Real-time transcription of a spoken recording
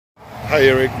Hi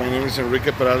Eric, my name is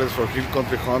Enrique Perales for Hill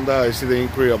Country Honda. I see the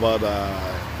inquiry about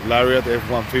Lariat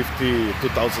F-150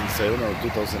 2007 or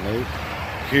 2008.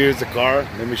 Here's the car,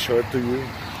 let me show it to you.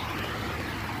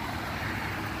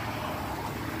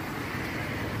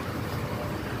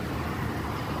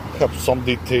 Have some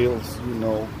details, you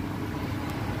know.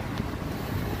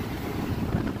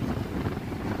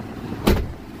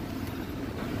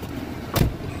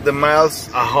 The miles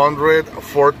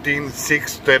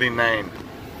 114,639.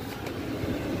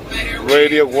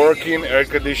 Radio working, air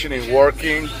conditioning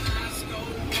working.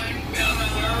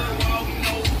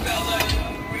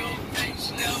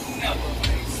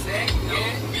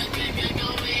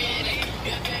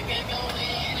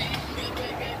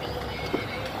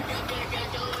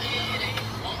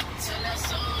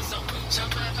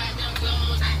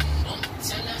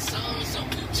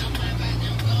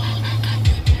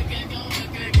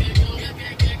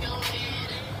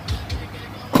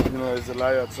 You know, it's a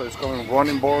Lariat, so it's coming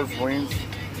running boards, rims,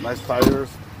 nice tires.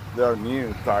 They are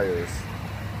new tires.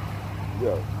 They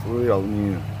are real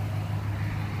new.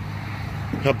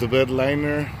 Have the bed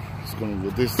liner. It's coming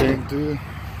with this thing too.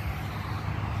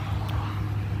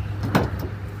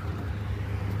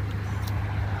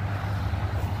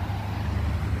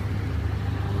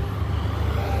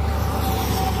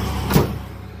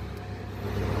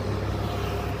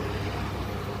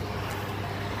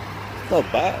 Not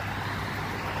bad.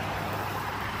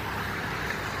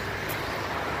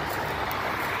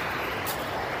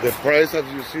 The price, as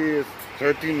you see, is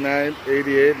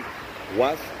 $13,988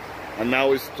 watts, and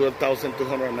now it's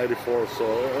 $12,294. So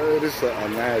it is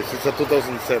nice. It's a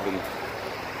 2007.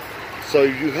 So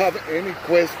if you have any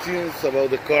questions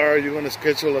about the car, you're gonna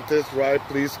schedule a test ride,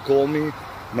 please call me.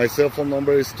 My cell phone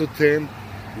number is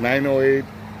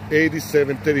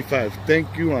 210-908-8735.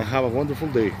 Thank you and have a wonderful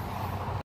day.